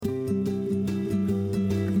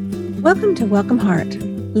Welcome to Welcome Heart,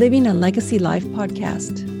 Living a Legacy Life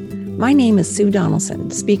podcast. My name is Sue Donaldson,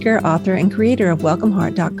 speaker, author, and creator of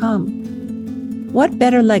WelcomeHeart.com. What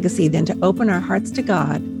better legacy than to open our hearts to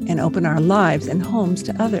God and open our lives and homes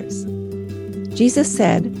to others? Jesus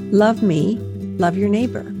said, "Love me, love your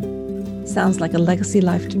neighbor." Sounds like a legacy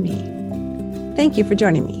life to me. Thank you for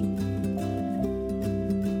joining me.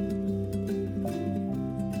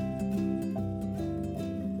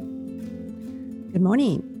 Good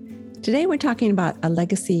morning. Today we're talking about a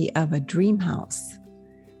legacy of a dream house.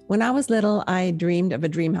 When I was little, I dreamed of a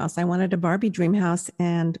dream house. I wanted a Barbie dream house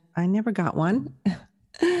and I never got one.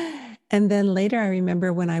 And then later I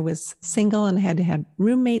remember when I was single and had to have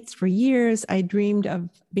roommates for years, I dreamed of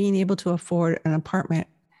being able to afford an apartment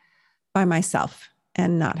by myself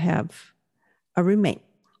and not have a roommate.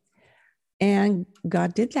 And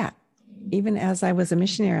God did that. Even as I was a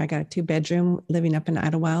missionary, I got a 2-bedroom living up in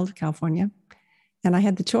Idlewild, California. And I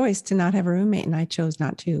had the choice to not have a roommate, and I chose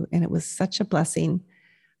not to. And it was such a blessing,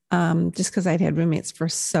 just because I'd had roommates for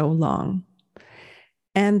so long.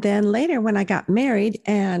 And then later, when I got married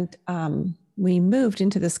and we moved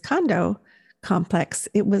into this condo complex,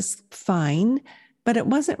 it was fine, but it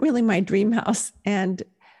wasn't really my dream house. And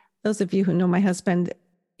those of you who know my husband,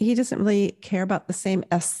 he doesn't really care about the same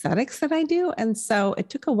aesthetics that I do. And so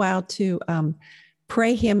it took a while to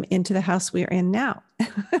pray him into the house we're in now.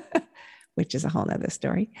 Which is a whole nother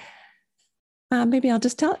story. Maybe I'll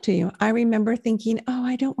just tell it to you. I remember thinking,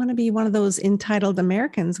 I don't want to be one of those entitled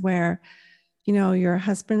Americans where, your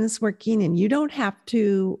husband is working and you don't have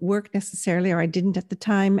to work necessarily, or I didn't at the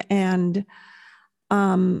time. And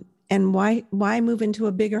why move into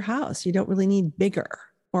a bigger house? You don't really need bigger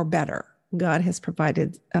or better. God has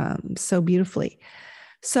provided so beautifully.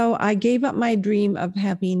 So I gave up my dream of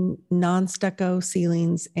having non-stucco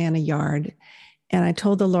ceilings and a yard. And I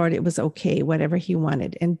told the Lord it was okay, whatever he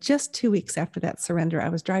wanted. And just 2 weeks after that surrender, I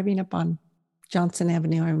was driving up on Johnson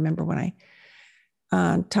Avenue. I remember when I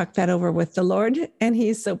talked that over with the Lord, and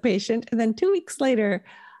he's so patient. And then 2 weeks later,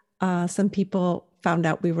 some people found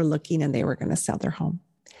out we were looking and they were going to sell their home.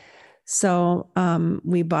 So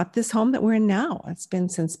we bought this home that we're in now. It's been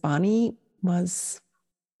since Bonnie was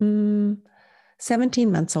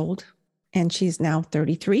 17 months old, and she's now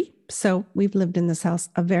 33. So we've lived in this house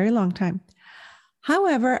a very long time.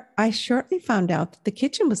 However, I shortly found out that the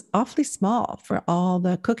kitchen was awfully small for all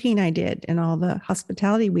the cooking I did and all the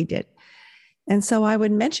hospitality we did. And so I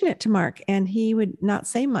would mention it to Mark and he would not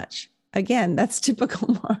say much. Again, that's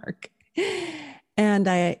typical Mark. And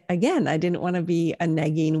I didn't want to be a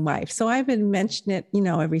nagging wife. So I would mention it,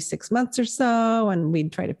 every 6 months or so, and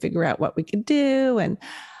we'd try to figure out what we could do. And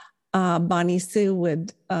Bonnie Sue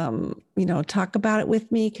would, talk about it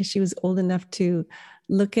with me because she was old enough to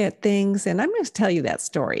look at things. And I'm going to tell you that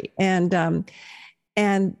story. And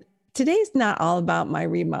today's not all about my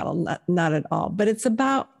remodel, not at all, but it's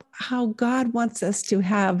about how God wants us to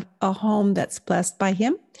have a home that's blessed by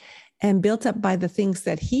him and built up by the things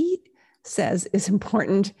that he says is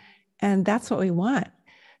important. And that's what we want.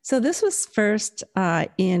 So this was first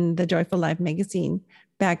in the Joyful Life magazine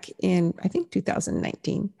back in, I think,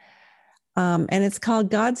 2019. And it's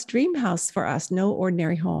called God's Dream House for Us, No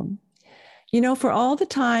Ordinary Home. For all the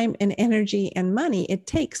time and energy and money it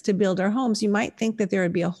takes to build our homes, you might think that there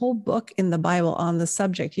would be a whole book in the Bible on the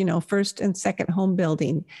subject, first and second home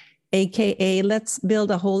building, AKA let's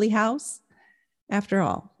build a holy house. After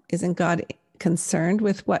all, isn't God concerned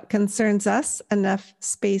with what concerns us? Enough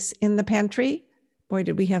space in the pantry? Boy,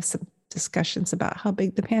 did we have some discussions about how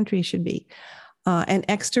big the pantry should be. An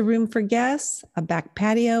extra room for guests, a back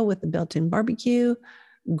patio with a built-in barbecue,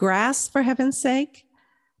 grass for heaven's sake.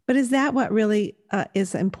 But is that what really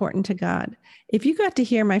is important to God? If you got to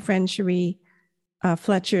hear my friend Cherie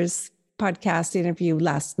Fletcher's podcast interview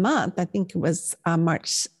last month, I think it was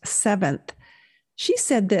March 7th, she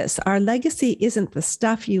said this: our legacy isn't the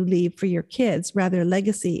stuff you leave for your kids. Rather,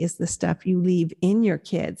 legacy is the stuff you leave in your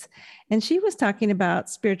kids. And she was talking about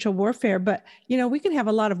spiritual warfare, but, we can have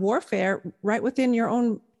a lot of warfare right within your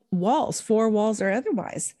own walls, 4 walls or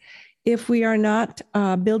otherwise. If we are not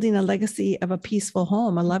building a legacy of a peaceful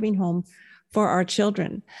home, a loving home for our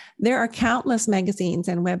children. There are countless magazines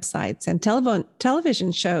and websites and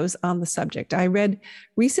television shows on the subject. I read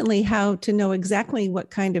recently how to know exactly what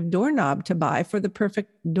kind of doorknob to buy for the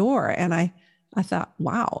perfect door. And I thought,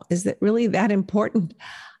 wow, is it really that important?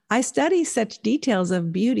 I study such details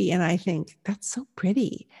of beauty and I think, that's so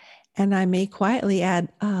pretty. And I may quietly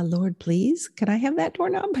add, Lord, please, can I have that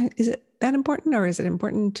doorknob? Is it that important, or is it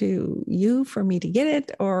important to you for me to get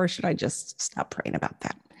it? Or should I just stop praying about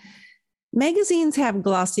that? Magazines have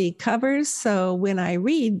glossy covers, so when I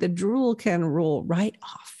read, the drool can roll right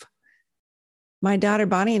off. My daughter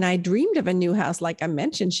Bonnie and I dreamed of a new house. Like I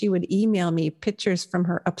mentioned, she would email me pictures from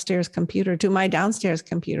her upstairs computer to my downstairs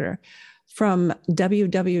computer from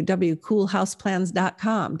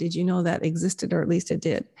www.coolhouseplans.com. Did you know that existed, or at least it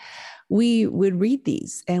did? We would read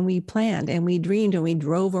these and we planned and we dreamed and we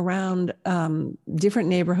drove around different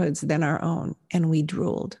neighborhoods than our own, and we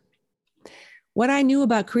drooled. What I knew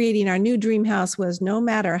about creating our new dream house was no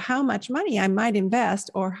matter how much money I might invest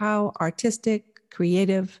or how artistic,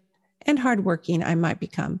 creative, and hardworking I might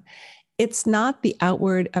become, it's not the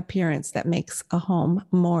outward appearance that makes a home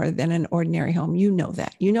more than an ordinary home. You know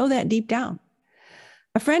that. You know that deep down.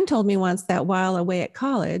 A friend told me once that while away at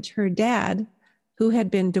college, her dad, who had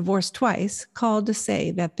been divorced twice, called to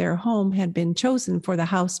say that their home had been chosen for the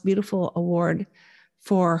House Beautiful Award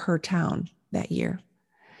for her town that year.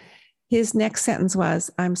 His next sentence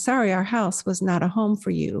was, "I'm sorry our house was not a home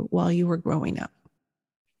for you while you were growing up."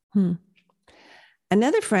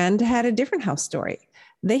 Another friend had a different house story.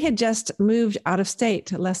 They had just moved out of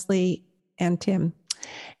state, Leslie and Tim.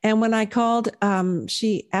 And when I called,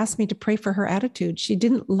 she asked me to pray for her attitude. She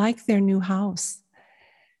didn't like their new house.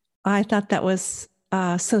 I thought that was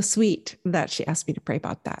so sweet that she asked me to pray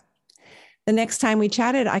about that. The next time we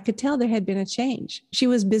chatted, I could tell there had been a change. She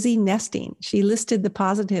was busy nesting. She listed the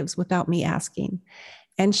positives without me asking.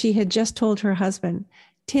 And she had just told her husband,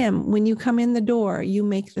 "Tim, when you come in the door, you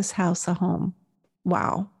make this house a home."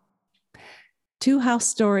 Wow. 2 house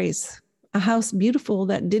stories, a house beautiful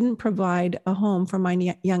that didn't provide a home for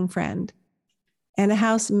my young friend, and a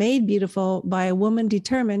house made beautiful by a woman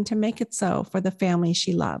determined to make it so for the family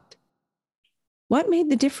she loved. What made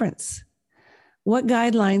the difference? What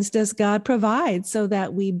guidelines does God provide so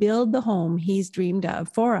that we build the home he's dreamed of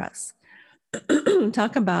for us?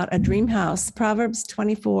 Talk about a dream house. Proverbs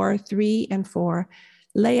 24, 3 and 4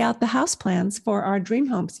 lay out the house plans for our dream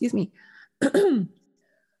home.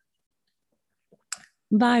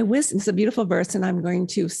 By wisdom, it's a beautiful verse, and I'm going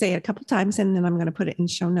to say it a couple times, and then I'm going to put it in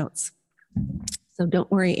show notes. So don't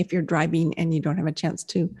worry if you're driving and you don't have a chance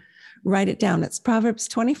to write it down. It's Proverbs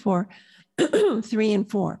 24, 3 and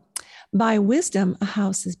 4. By wisdom, a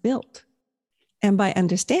house is built, and by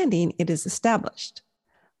understanding, it is established.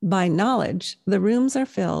 By knowledge, the rooms are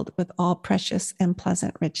filled with all precious and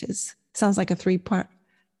pleasant riches. Sounds like a 3-part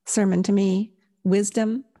sermon to me.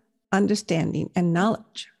 Wisdom, understanding, and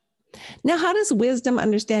knowledge. Now, how does wisdom,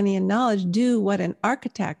 understanding, and knowledge do what an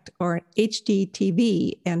architect or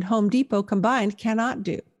HGTV and Home Depot combined cannot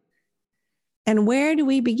do? And where do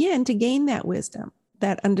we begin to gain that wisdom,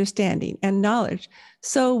 that understanding and knowledge,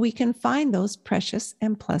 so we can find those precious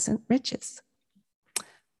and pleasant riches?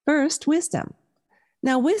 First, wisdom.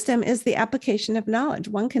 Now, wisdom is the application of knowledge.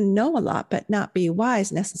 One can know a lot, but not be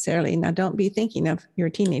wise necessarily. Now, don't be thinking of your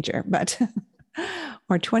teenager, but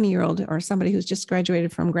or 20-year-old or somebody who's just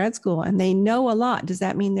graduated from grad school and they know a lot. Does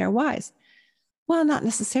that mean they're wise? Well, not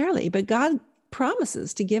necessarily, but God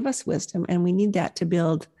promises to give us wisdom, and we need that to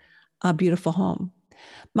build a beautiful home.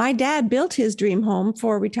 My dad built his dream home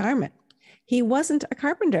for retirement. He wasn't a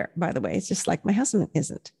carpenter, by the way. It's just like my husband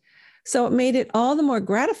isn't. So it made it all the more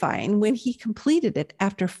gratifying when he completed it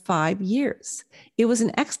after 5 years. It was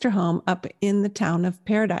an extra home up in the town of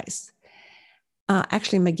Paradise,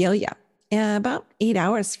 actually Magalia, about 8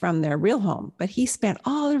 hours from their real home. But he spent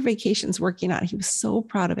all their vacations working on it. He was so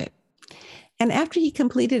proud of it. And after he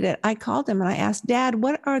completed it, I called him and I asked, "Dad,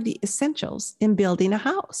 what are the essentials in building a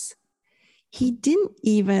house?" He didn't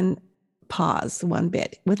even pause one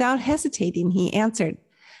bit. Without hesitating, he answered,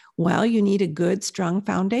 "Well, you need a good, strong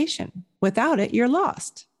foundation. Without it, you're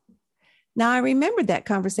lost." Now, I remembered that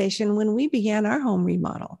conversation when we began our home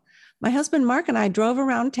remodel. My husband, Mark, and I drove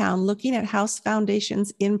around town looking at house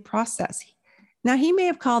foundations in process. Now, he may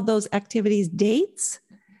have called those activities dates.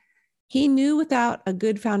 He knew without a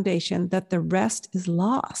good foundation that the rest is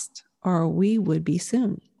lost, or we would be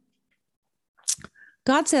soon.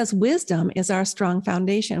 God says wisdom is our strong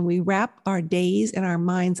foundation. We wrap our days and our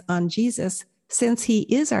minds on Jesus. Since he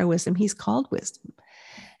is our wisdom, he's called wisdom.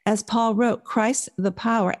 As Paul wrote, Christ, the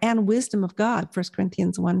power and wisdom of God, 1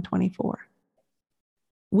 Corinthians 1:24.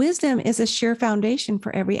 Wisdom is a sure foundation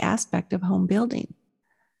for every aspect of home building.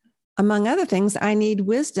 Among other things, I need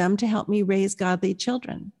wisdom to help me raise godly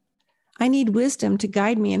children. I need wisdom to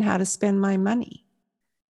guide me in how to spend my money.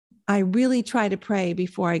 I really try to pray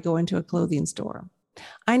before I go into a clothing store.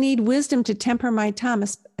 I need wisdom to temper my tongue,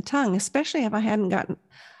 especially if I haven't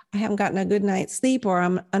gotten a good night's sleep, or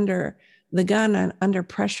I'm under the gun and under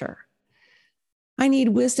pressure. I need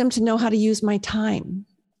wisdom to know how to use my time.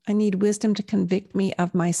 I need wisdom to convict me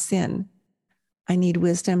of my sin. I need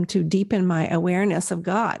wisdom to deepen my awareness of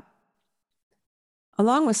God.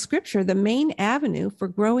 Along with scripture, the main avenue for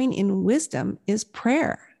growing in wisdom is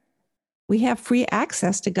prayer. We have free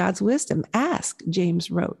access to God's wisdom. Ask, James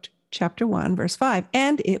wrote, chapter 1, verse 5,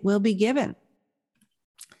 and it will be given.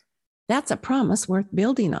 That's a promise worth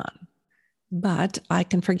building on. But I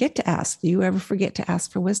can forget to ask. Do you ever forget to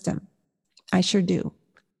ask for wisdom? I sure do.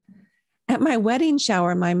 At my wedding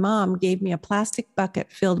shower, my mom gave me a plastic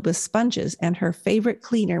bucket filled with sponges and her favorite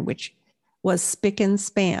cleaner, which was Spick and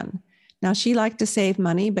Span. Now, she liked to save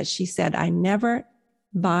money, but she said, I never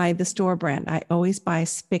buy the store brand. I always buy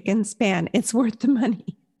Spick and Span. It's worth the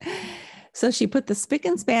money. So she put the Spick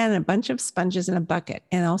and Span and a bunch of sponges in a bucket.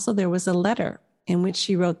 And also there was a letter in which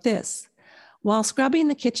she wrote this: while scrubbing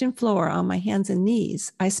the kitchen floor on my hands and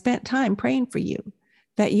knees, I spent time praying for you,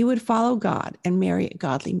 that you would follow God and marry a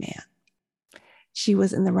godly man. She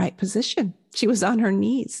was in the right position. She was on her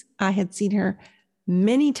knees. I had seen her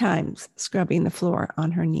many times scrubbing the floor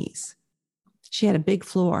on her knees. She had a big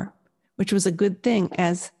floor, which was a good thing,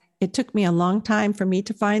 as it took me a long time for me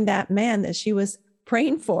to find that man that she was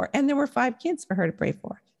praying for. And there were 5 kids for her to pray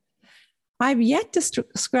for. I've yet to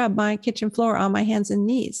scrub my kitchen floor on my hands and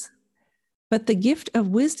knees, but the gift of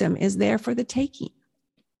wisdom is there for the taking.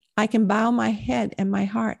 I can bow my head and my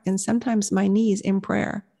heart and sometimes my knees in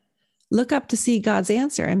prayer, look up to see God's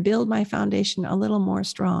answer, and build my foundation a little more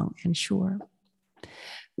strong and sure.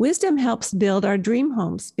 Wisdom helps build our dream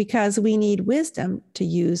homes because we need wisdom to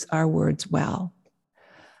use our words well.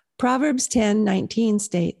 Proverbs 10:19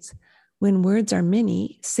 states, when words are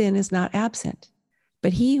many, sin is not absent,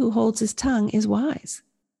 but he who holds his tongue is wise.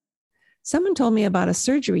 Someone told me about a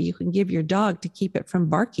surgery you can give your dog to keep it from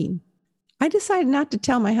barking. I decided not to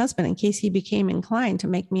tell my husband in case he became inclined to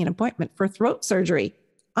make me an appointment for throat surgery.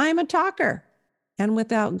 I'm a talker. And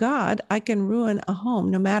without God, I can ruin a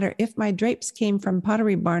home no matter if my drapes came from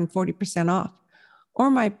Pottery Barn 40% off,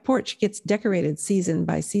 or my porch gets decorated season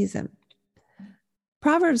by season.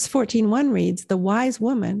 Proverbs 14:1 reads, the wise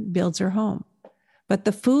woman builds her home, but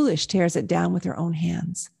the foolish tears it down with her own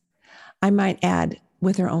hands. I might add,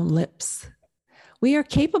 with her own lips. We are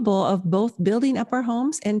capable of both building up our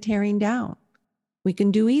homes and tearing down. We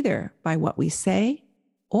can do either by what we say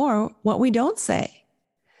or what we don't say.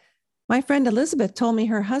 My friend Elizabeth told me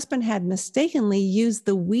her husband had mistakenly used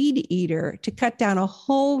the weed eater to cut down a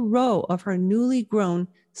whole row of her newly grown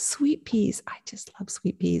sweet peas. I just love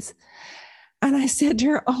sweet peas. And I said to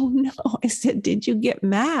her, oh no. I said, did you get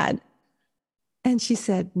mad? And she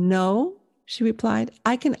said, no, she replied,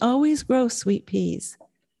 I can always grow sweet peas,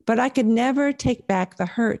 but I could never take back the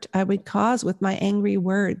hurt I would cause with my angry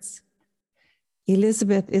words.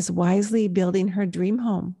 Elizabeth is wisely building her dream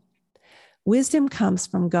home. Wisdom comes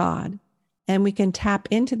from God, and we can tap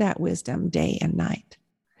into that wisdom day and night.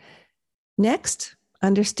 Next,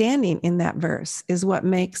 understanding in that verse is what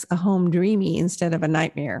makes a home dreamy instead of a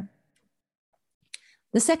nightmare.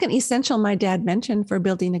 The second essential my dad mentioned for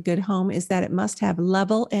building a good home is that it must have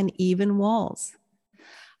level and even walls.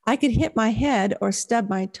 I could hit my head or stub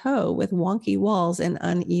my toe with wonky walls and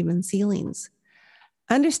uneven ceilings.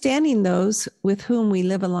 Understanding those with whom we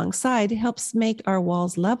live alongside helps make our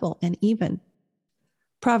walls level and even.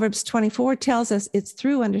 Proverbs 24 tells us it's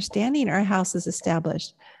through understanding our house is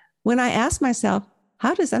established. When I ask myself,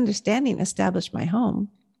 how does understanding establish my home?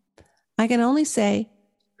 I can only say,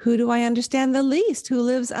 who do I understand the least who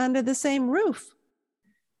lives under the same roof?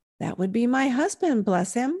 That would be my husband,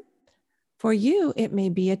 bless him. For you, it may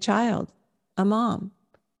be a child, a mom,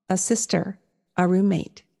 a sister, a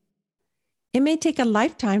roommate. It may take a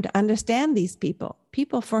lifetime to understand these people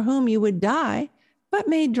for whom you would die, but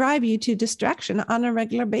may drive you to distraction on a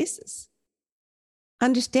regular basis.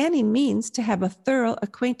 Understanding means to have a thorough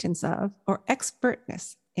acquaintance of or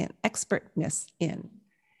expertness in.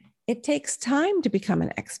 It takes time to become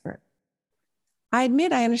an expert. I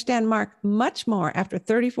admit I understand Mark much more after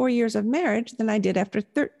 34 years of marriage than I did after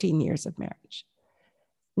 13 years of marriage.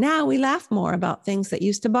 Now we laugh more about things that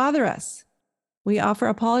used to bother us. We offer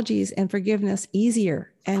apologies and forgiveness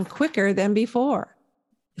easier and quicker than before.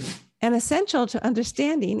 And essential to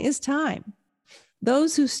understanding is time.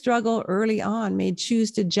 Those who struggle early on may choose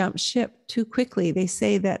to jump ship too quickly. They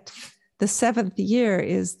say that the 7th year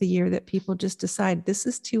is the year that people just decide this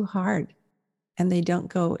is too hard, and they don't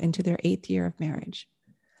go into their 8th year of marriage.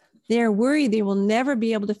 They are worried they will never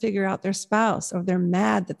be able to figure out their spouse, or they're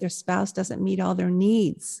mad that their spouse doesn't meet all their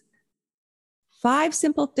needs. 5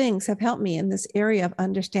 simple things have helped me in this area of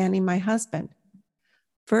understanding my husband.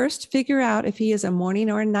 First, figure out if he is a morning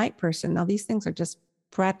or a night person. Now, these things are just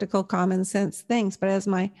practical, common sense things, but as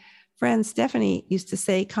my friend Stephanie used to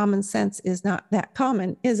say, common sense is not that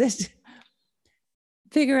common, is it?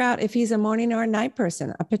 Figure out if he's a morning or a night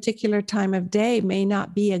person. A particular time of day may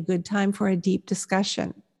not be a good time for a deep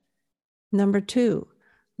discussion. Number 2,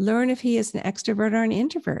 learn if he is an extrovert or an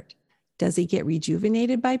introvert. Does he get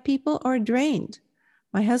rejuvenated by people or drained?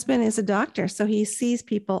 My husband is a doctor, so he sees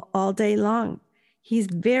people all day long. He's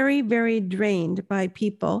very, very drained by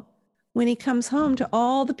people when he comes home to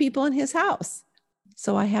all the people in his house.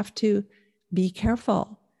 So I have to be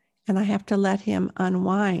careful, and I have to let him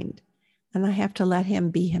unwind, and I have to let him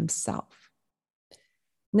be himself.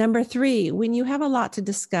 Number 3, when you have a lot to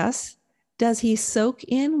discuss, does he soak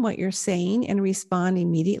in what you're saying and respond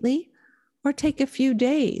immediately, or take a few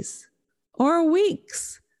days or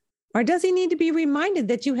weeks? Or does he need to be reminded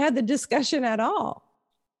that you had the discussion at all?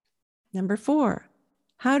 Number 4,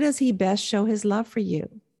 how does he best show his love for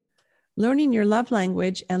you? Learning your love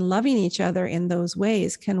language and loving each other in those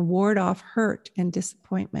ways can ward off hurt and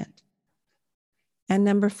disappointment. And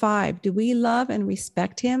number 5, do we love and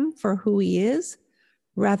respect him for who he is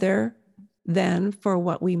rather than for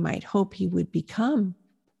what we might hope he would become?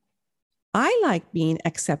 I like being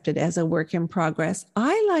accepted as a work in progress.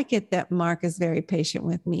 I like it that Mark is very patient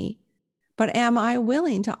with me. But am I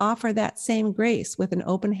willing to offer that same grace with an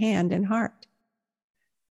open hand and heart?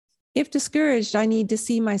 If discouraged, I need to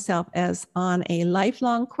see myself as on a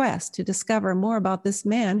lifelong quest to discover more about this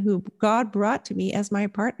man who God brought to me as my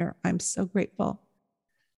partner. I'm so grateful.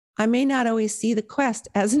 I may not always see the quest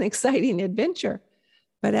as an exciting adventure,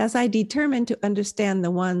 but as I determine to understand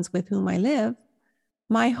the ones with whom I live,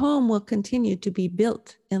 my home will continue to be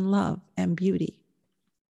built in love and beauty.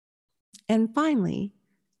 And finally,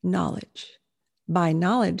 knowledge. By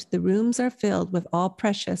knowledge, the rooms are filled with all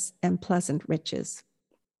precious and pleasant riches.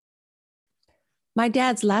 My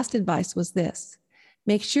dad's last advice was this: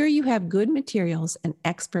 make sure you have good materials and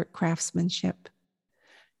expert craftsmanship.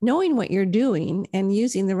 Knowing what you're doing and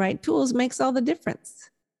using the right tools makes all the difference.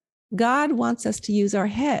 God wants us to use our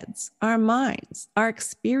heads, our minds, our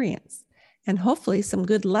experience, and hopefully some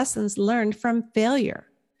good lessons learned from failure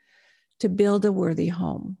to build a worthy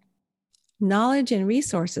home. Knowledge and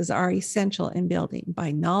resources are essential in building.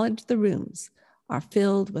 By knowledge, the rooms are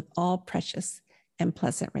filled with all precious and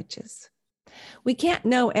pleasant riches. We can't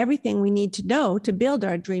know everything we need to know to build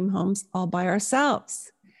our dream homes all by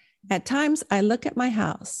ourselves. At times, I look at my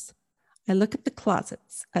house, I look at the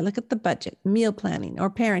closets, I look at the budget, meal planning, or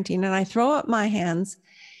parenting, and I throw up my hands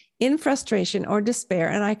in frustration or despair,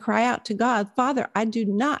 and I cry out to God, Father, I do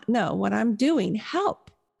not know what I'm doing.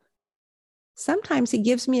 Help. Sometimes he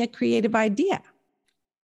gives me a creative idea.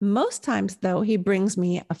 Most times, though, he brings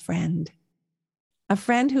me a friend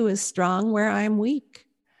who is strong where I am weak,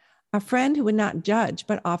 a friend who would not judge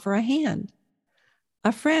but offer a hand,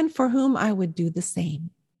 a friend for whom I would do the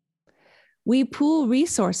same. We pool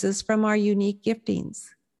resources from our unique giftings.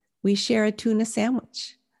 We share a tuna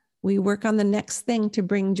sandwich. We work on the next thing to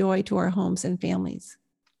bring joy to our homes and families.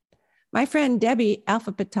 My friend Debbie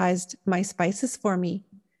alphabetized my spices for me.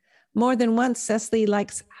 More than once, Cecily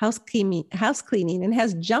likes house cleaning and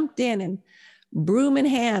has jumped in and broom in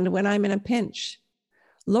hand when I'm in a pinch.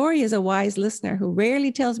 Lori is a wise listener who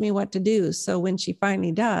rarely tells me what to do, so when she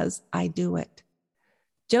finally does, I do it.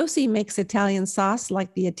 Josie makes Italian sauce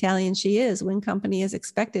like the Italian she is when company is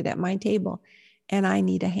expected at my table, and I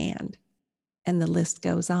need a hand. And the list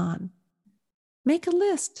goes on. Make a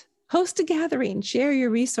list, host a gathering, share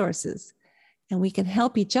your resources, and we can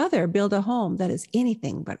help each other build a home that is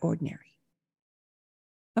anything but ordinary.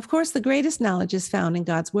 Of course, the greatest knowledge is found in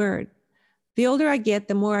God's word. The older I get,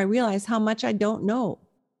 the more I realize how much I don't know.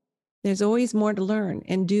 There's always more to learn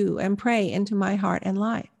and do and pray into my heart and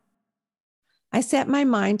life. I set my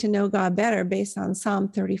mind to know God better based on Psalm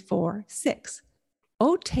 34:6.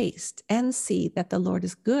 Oh, taste and see that the Lord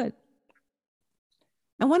is good.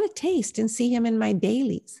 I want to taste and see him in my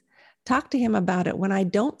dailies, talk to him about it when I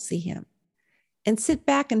don't see him, and sit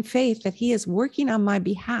back in faith that he is working on my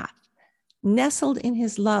behalf, nestled in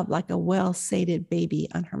his love like a well-sated baby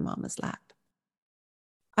on her mama's lap.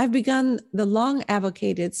 I've begun the long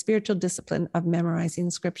advocated spiritual discipline of memorizing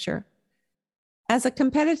scripture. As a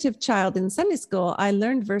competitive child in Sunday school, I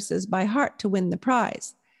learned verses by heart to win the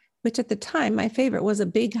prize, which at the time my favorite was a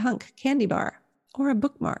big hunk candy bar or a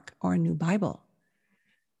bookmark or a new Bible.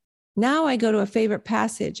 Now I go to a favorite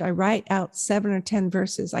passage. I write out 7 or 10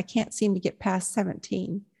 verses. I can't seem to get past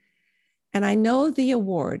 17. And I know the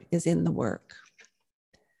award is in the work.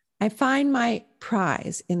 I find my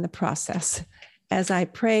prize in the process as I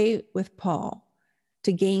pray with Paul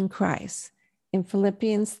to gain Christ in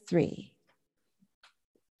Philippians 3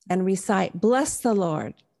 and recite, bless the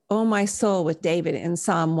Lord, O my soul, with David in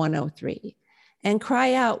Psalm 103. and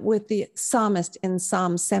cry out with the psalmist in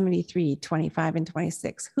Psalm 73, 25 and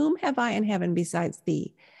 26. Whom have I in heaven besides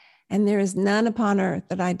thee? And there is none upon earth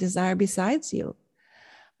that I desire besides you.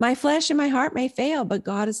 My flesh and my heart may fail, but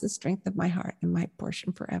God is the strength of my heart and my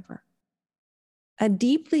portion forever. A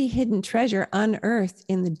deeply hidden treasure unearthed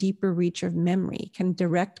in the deeper reach of memory can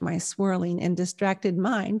direct my swirling and distracted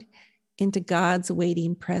mind into God's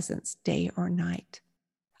waiting presence day or night.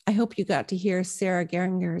 I hope you got to hear Sarah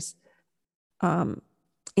Geringer's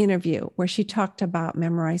interview where she talked about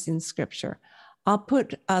memorizing scripture. I'll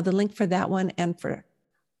put the link for that one and for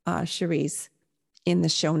Cherie's in the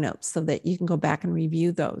show notes so that you can go back and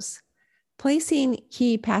review those. Placing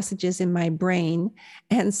key passages in my brain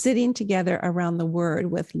and sitting together around the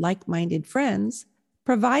word with like-minded friends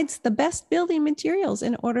provides the best building materials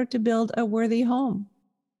in order to build a worthy home.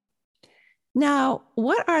 Now,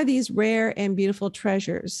 what are these rare and beautiful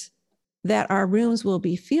treasures that our rooms will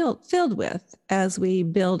be filled with as we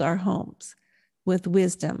build our homes with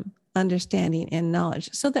wisdom, understanding, and knowledge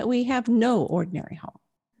so that we have no ordinary home?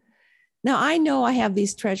 Now, I know I have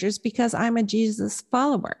these treasures because I'm a Jesus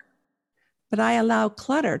follower, but I allow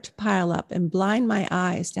clutter to pile up and blind my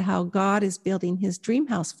eyes to how God is building his dream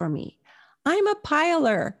house for me. I'm a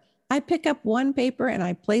piler. I pick up one paper and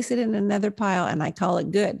I place it in another pile and I call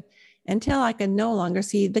it good until I can no longer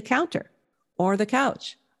see the counter or the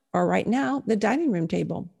couch or right now, the dining room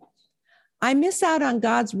table. I miss out on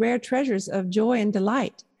God's rare treasures of joy and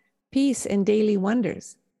delight, peace and daily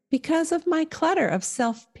wonders because of my clutter of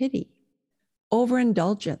self-pity,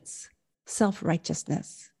 overindulgence,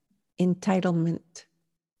 self-righteousness, entitlement,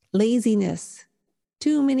 laziness,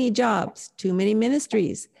 too many jobs, too many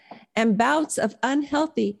ministries, and bouts of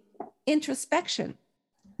unhealthy introspection.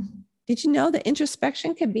 Did you know that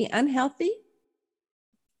introspection can be unhealthy?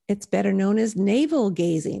 It's better known as navel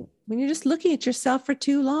gazing, when you're just looking at yourself for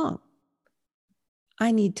too long.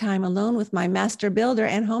 I need time alone with my master builder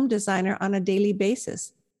and home designer on a daily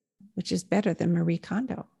basis, which is better than Marie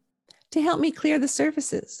Kondo, to help me clear the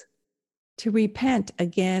surfaces, to repent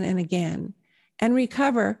again and again, and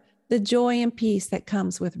recover the joy and peace that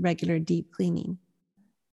comes with regular deep cleaning.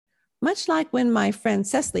 Much like when my friend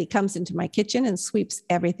Cecily comes into my kitchen and sweeps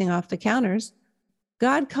everything off the counters,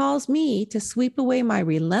 God calls me to sweep away my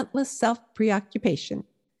relentless self-preoccupation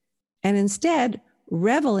and instead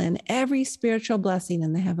revel in every spiritual blessing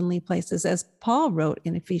in the heavenly places, as Paul wrote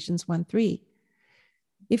in Ephesians 1:3.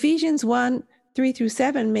 Ephesians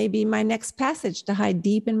 1:3-7 may be my next passage to hide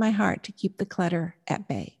deep in my heart to keep the clutter at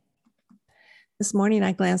bay. This morning,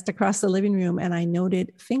 I glanced across the living room and I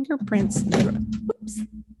noted fingerprints. Whoops.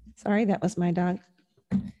 Sorry, that was my dog.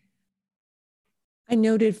 I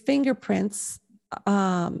noted fingerprints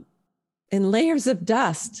in layers of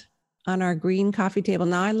dust on our green coffee table.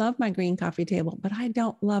 Now, I love my green coffee table, but I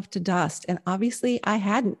don't love to dust. And obviously, I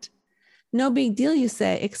hadn't. No big deal, you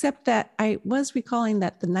say, except that I was recalling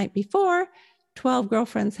that the night before, 12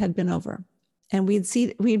 girlfriends had been over. And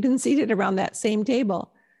we'd been seated around that same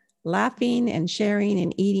table, laughing and sharing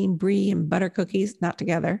and eating brie and butter cookies, not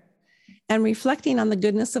together, and reflecting on the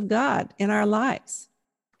goodness of God in our lives.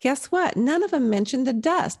 Guess what? None of them mentioned the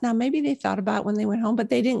dust. Now, maybe they thought about it when they went home, but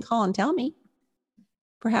they didn't call and tell me.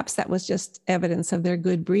 Perhaps that was just evidence of their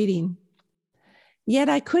good breeding. Yet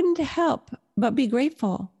I couldn't help but be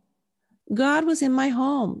grateful. God was in my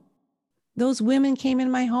home. Those women came in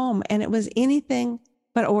my home, and it was anything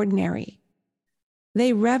but ordinary.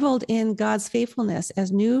 They reveled in God's faithfulness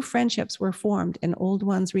as new friendships were formed and old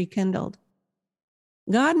ones rekindled.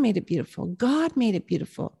 God made it beautiful. God made it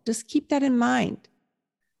beautiful. Just keep that in mind.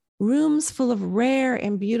 Rooms full of rare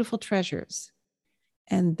and beautiful treasures.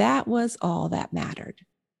 And that was all that mattered,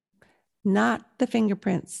 not the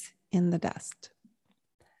fingerprints in the dust.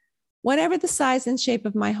 Whatever the size and shape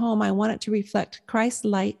of my home, I want it to reflect Christ's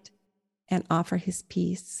light and offer his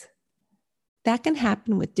peace. That can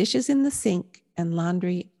happen with dishes in the sink and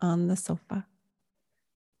laundry on the sofa.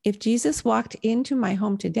 If Jesus walked into my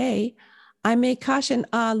home today, I may caution,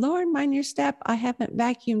 Lord, mind your step. I haven't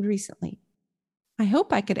vacuumed recently. I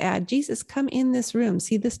hope I could add, Jesus, come in this room.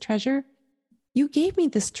 See this treasure? You gave me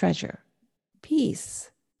this treasure. Peace,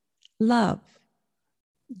 love,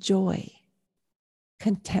 joy,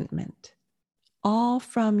 contentment, all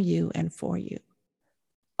from you and for you,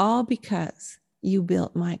 all because you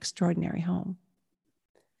built my extraordinary home.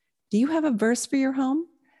 Do you have a verse for your home?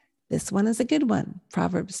 This one is a good one.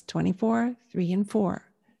 Proverbs 24:3-4.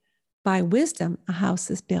 By wisdom, a house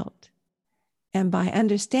is built, and by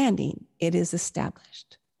understanding, it is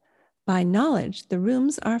established. By knowledge, the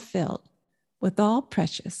rooms are filled with all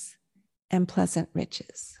precious and pleasant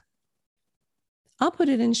riches. I'll put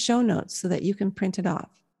it in show notes so that you can print it off.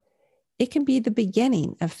 It can be the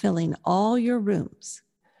beginning of filling all your rooms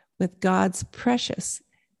with God's precious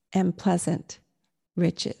and pleasant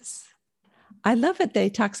riches. I love it that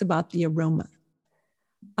he talks about the aroma.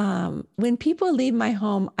 When people leave my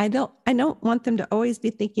home, I don't want them to always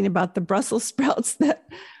be thinking about the Brussels sprouts that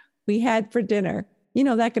we had for dinner.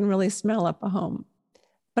 That can really smell up a home.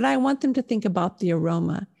 But I want them to think about the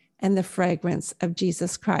aroma and the fragrance of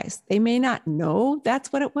Jesus Christ. They may not know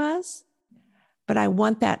that's what it was, but I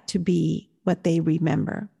want that to be what they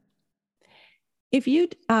remember. If you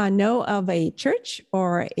know of a church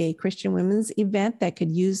or a Christian women's event that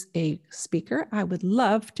could use a speaker, I would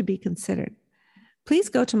love to be considered. Please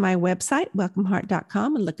go to my website,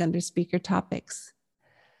 welcomeheart.com, and look under speaker topics.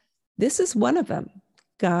 This is one of them,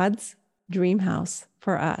 God's dream house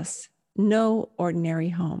for us, no ordinary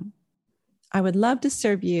home. I would love to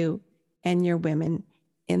serve you and your women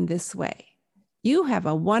in this way. You have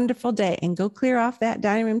a wonderful day, and go clear off that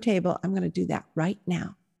dining room table. I'm going to do that right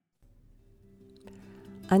now.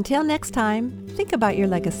 Until next time, think about your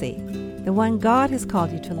legacy, the one God has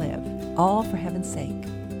called you to live, all for heaven's sake.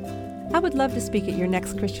 I would love to speak at your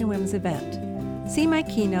next Christian Women's event. See my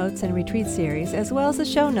keynotes and retreat series, as well as the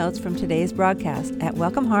show notes from today's broadcast at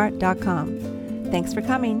welcomeheart.com. Thanks for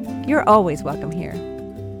coming. You're always welcome here.